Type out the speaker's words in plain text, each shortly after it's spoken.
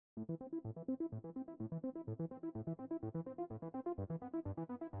Hey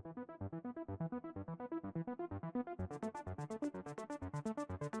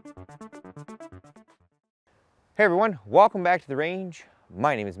everyone, welcome back to the range.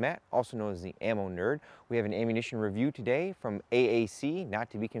 My name is Matt, also known as the Ammo Nerd. We have an ammunition review today from AAC,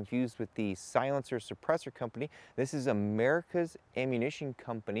 not to be confused with the silencer suppressor company. This is America's Ammunition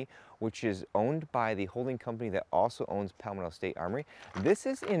Company, which is owned by the holding company that also owns Palmetto State Armory. This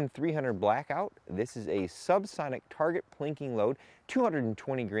is in 300 Blackout. This is a subsonic target plinking load,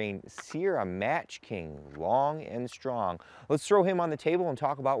 220 grain Sierra Match King, long and strong. Let's throw him on the table and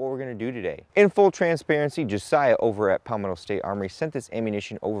talk about what we're going to do today. In full transparency, Josiah over at Palmetto State Armory sent this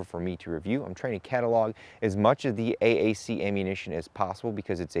ammunition over for me to review. I'm trying to catalog as much of the AAC ammunition as possible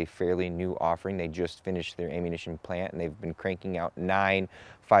because it's a fairly new offering. They just finished their ammunition plant and they've been cranking out 9,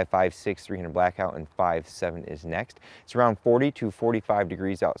 5.56, 300 Blackout, and 5.7 is next. It's around 40 to 45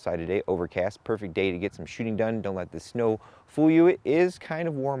 degrees outside today, overcast, perfect day to get some shooting done. Don't let the snow fool you. It is kind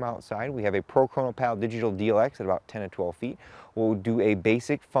of warm outside. We have a Pro Chronopal Digital DLX at about 10 to 12 feet. We'll do a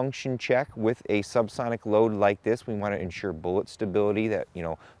basic function check with a subsonic load like this. We want to ensure bullet stability, that, you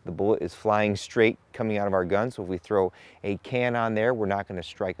know, the bullet is flying straight coming out of our gun. So if we throw a can on there, we're not going to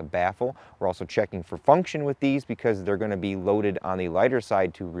strike a baffle. We're also checking for function with these because they're going to be loaded on the lighter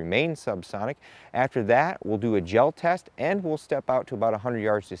side to remain subsonic. After that, we'll do a gel test and we'll step out to about 100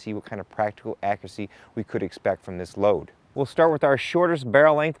 yards to see what kind of practical accuracy we could expect from this load. We'll start with our shortest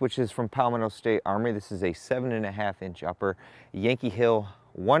barrel length, which is from Palmetto State Armory. This is a 7.5-inch upper Yankee Hill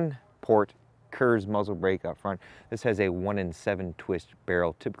 1-port Kerr's muzzle brake up front. This has a 1-in-7 twist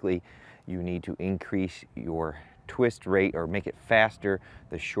barrel. Typically, you need to increase your twist rate or make it faster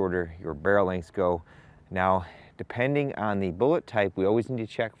the shorter your barrel lengths go. Now, depending on the bullet type, we always need to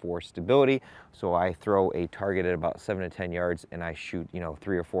check for stability. So I throw a target at about 7 to 10 yards and I shoot,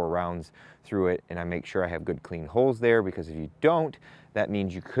 3 or 4 rounds through it, and I make sure I have good clean holes there, because if you don't, that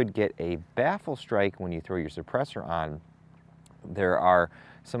means you could get a baffle strike when you throw your suppressor on. There are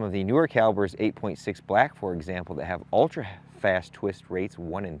some of the newer calibers, 8.6 Black, for example, that have ultra fast twist rates,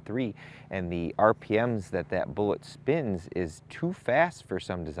 1 in 3, and the RPMs that bullet spins is too fast for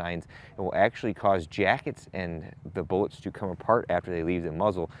some designs. It will actually cause jackets and the bullets to come apart after they leave the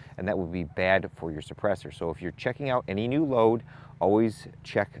muzzle, and that would be bad for your suppressor. So if you're checking out any new load, always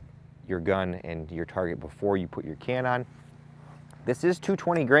check your gun and your target before you put your can on. This is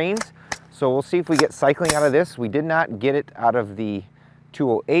 220 grains, so we'll see if we get cycling out of this. We did not get it out of the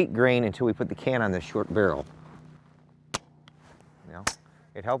 208 grain until we put the can on this short barrel.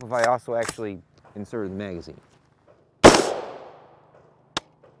 It'd help if I also actually inserted the magazine.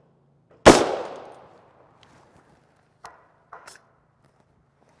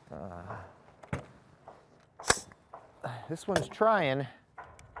 This one's trying.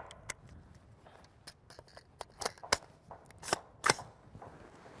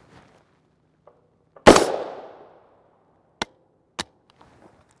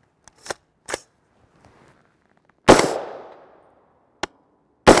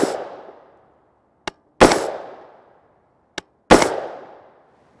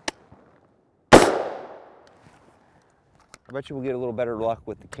 I bet you we'll get a little better luck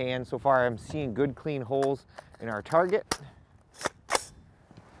with the can. So far, I'm seeing good, clean holes in our target.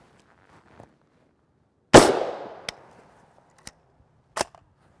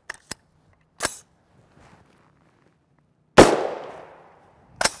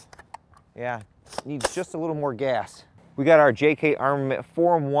 Yeah, needs just a little more gas. We got our JK Armament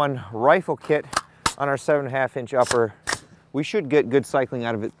 4-in-1 rifle kit on our 7.5-inch upper. We should get good cycling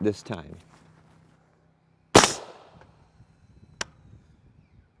out of it this time.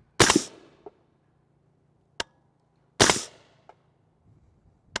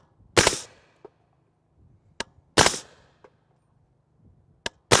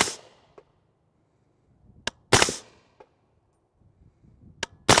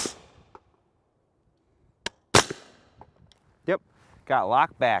 Yep, got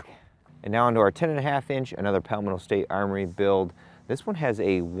locked back. And now onto our 10.5-inch, another Palmetto State Armory build. This one has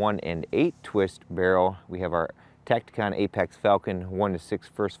a 1-in-8 twist barrel. We have our Tacticon Apex Falcon 1-6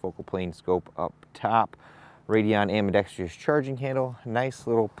 first focal plane scope up top. Radion ambidextrous charging handle. Nice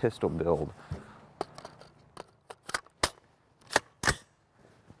little pistol build.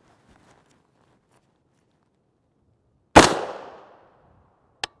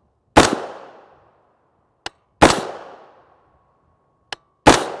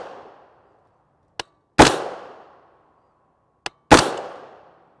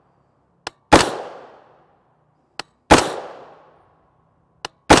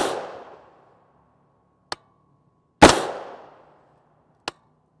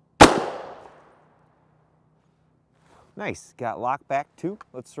 Nice, got lock back too.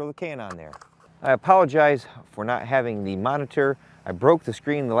 Let's throw the can on there. I apologize for not having the monitor. I broke the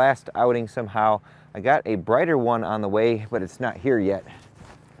screen the last outing somehow. I got a brighter one on the way, but it's not here yet.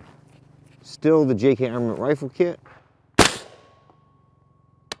 Still the JK Armament rifle kit.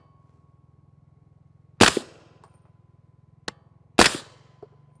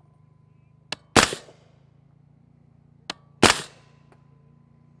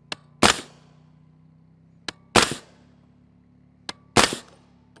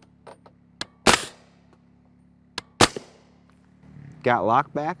 Got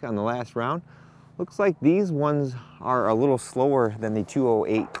lock back on the last round. Looks like these ones are a little slower than the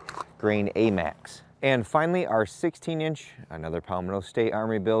 208 grain AMAX. And finally, our 16-inch, another Palmetto State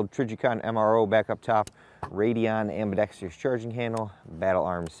Armory build, Trijicon MRO back up top, Radion ambidextrous charging handle, Battle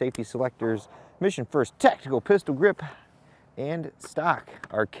Arms safety selectors, Mission First tactical pistol grip, and stock,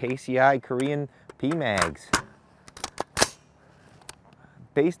 our KCI Korean P-Mags.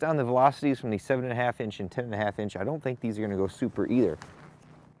 Based on the velocities from the 7.5 inch and 10.5 inch, I don't think these are going to go super either.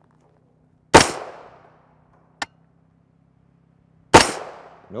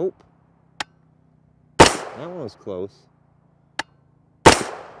 Nope. That one was close.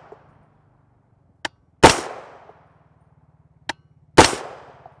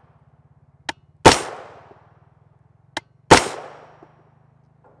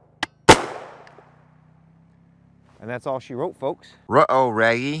 And that's all she wrote, folks. Ruh-oh,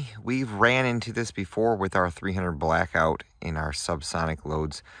 Raggy. We've ran into this before with our 300 Blackout in our subsonic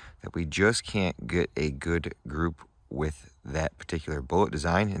loads, that we just can't get a good group with that particular bullet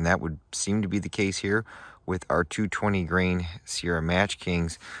design, and that would seem to be the case here with our 220 grain Sierra Match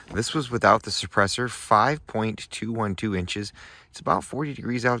Kings. This was without the suppressor, 5.212 inches. It's about 40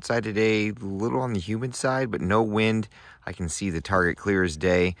 degrees outside today, a little on the humid side, but no wind. I can see the target clear as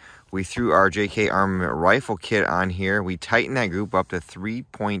day. We threw our JK Armament rifle kit on here. We tightened that group up to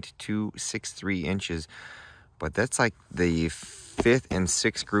 3.263 inches, but that's like the 5th and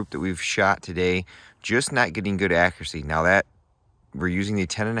 6th group that we've shot today, just not getting good accuracy. Now that we're using the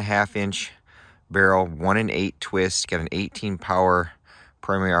 10.5 inch barrel, 1-in-8 twist, got an 18 power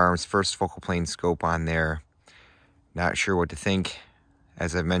primary arms, first focal plane scope on there. Not sure what to think.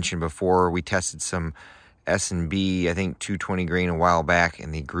 As I've mentioned before, we tested some S&B, I think 220 grain a while back,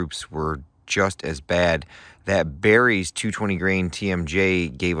 and the groups were just as bad. That Barry's 220 grain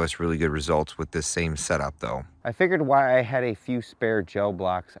TMJ gave us really good results with this same setup though. I figured while I had a few spare gel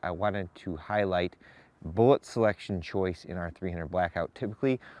blocks, I wanted to highlight bullet selection choice in our 300 Blackout.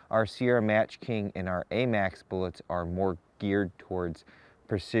 Typically, our Sierra Match King and our AMAX bullets are more geared towards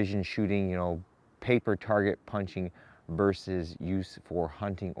precision shooting, you know, paper target punching versus use for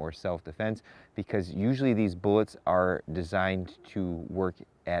hunting or self-defense, because usually these bullets are designed to work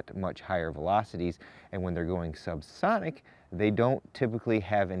at much higher velocities, and when they're going subsonic, they don't typically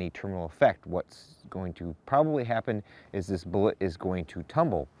have any terminal effect. What's going to probably happen is this bullet is going to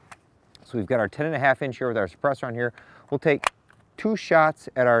tumble. So we've got our 10.5 inch here with our suppressor on here. We'll take 2 shots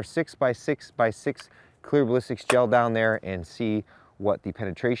at our 6x6x6 clear ballistics gel down there and see what the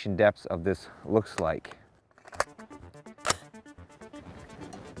penetration depths of this looks like.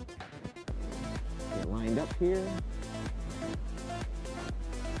 Get lined up here.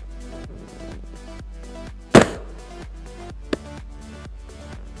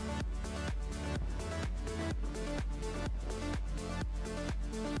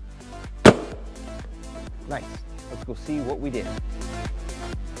 Nice. Let's go see what we did.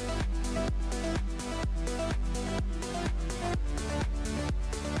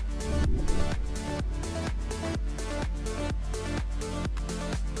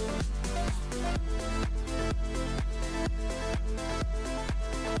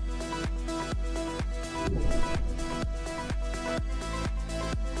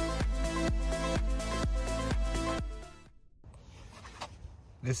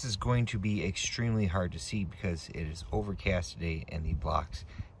 This is going to be extremely hard to see because it is overcast today and the blocks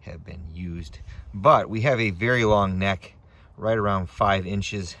have been used. But we have a very long neck, right around 5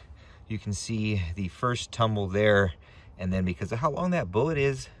 inches. You can see the first tumble there, and then because of how long that bullet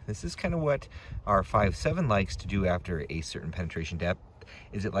is, this is kind of what our 5.7 likes to do after a certain penetration depth,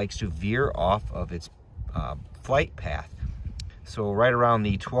 is it likes to veer off of its flight path. So right around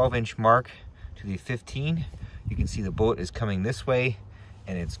the 12-inch mark to the 15, you can see the bullet is coming this way,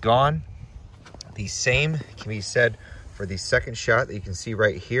 and it's gone. The same can be said for the second shot that you can see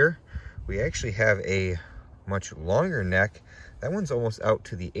right here. We actually have a much longer neck. That one's almost out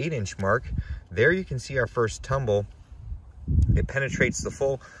to the 8-inch mark. There you can see our first tumble. It penetrates the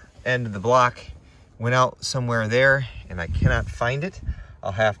full end of the block, went out somewhere there, and I cannot find it.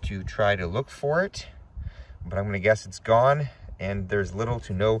 I'll have to try to look for it. but I'm gonna guess it's gone and there's little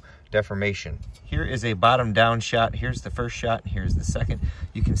to no deformation. Here is a bottom down shot. Here's the first shot, here's the second.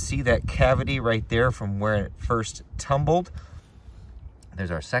 You can see that cavity right there from where it first tumbled.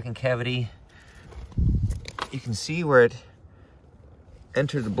 There's our second cavity. You can see where it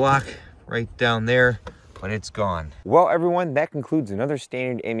entered the block right down there, but it's gone. Well, everyone, that concludes another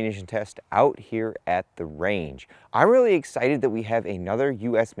standard ammunition test out here at the range. I'm really excited that we have another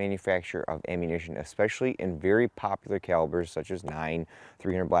U.S. manufacturer of ammunition, especially in very popular calibers such as 9,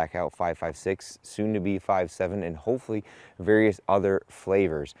 300 Blackout, 5.56, soon to be 5.7, and hopefully various other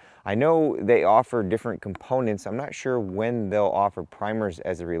flavors. I know they offer different components. I'm not sure when they'll offer primers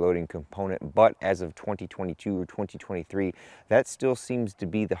as a reloading component, but as of 2022 or 2023, that still seems to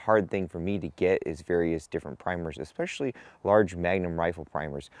be the hard thing for me to get, is various different primers, especially large Magnum rifle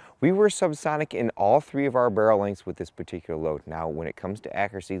primers. We were subsonic in all 3 of our barrel lengths with this particular load. Now, when it comes to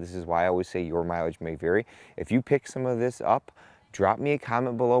accuracy, this is why I always say your mileage may vary. If you pick some of this up, drop me a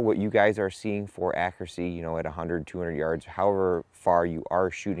comment below what you guys are seeing for accuracy, you know, at 100, 200 yards, however far you are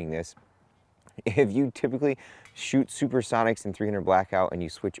shooting this. If you typically shoot supersonics in 300 Blackout and you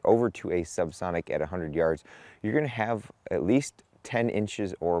switch over to a subsonic at 100 yards, you're going to have at least 10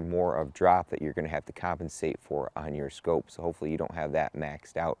 inches or more of drop that you're going to have to compensate for on your scope. So hopefully you don't have that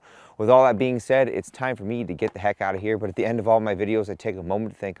maxed out. With all that being said, it's time for me to get the heck out of here. But at the end of all my videos, I take a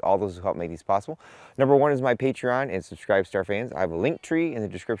moment to thank all those who helped make these possible. Number 1 is my Patreon and Subscribe Star fans. I have a link tree in the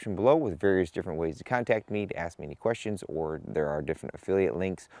description below with various different ways to contact me, to ask me any questions, or there are different affiliate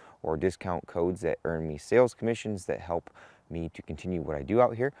links or discount codes that earn me sales commissions that help me to continue what I do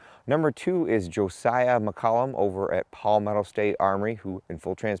out here. Number 2 is Josiah McCollum over at Palmetto State Armory, who, in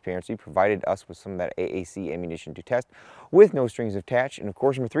full transparency, provided us with some of that AAC ammunition to test with no strings attached. And of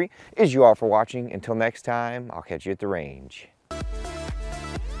course, number 3 is you all for watching. Until next time, I'll catch you at the range.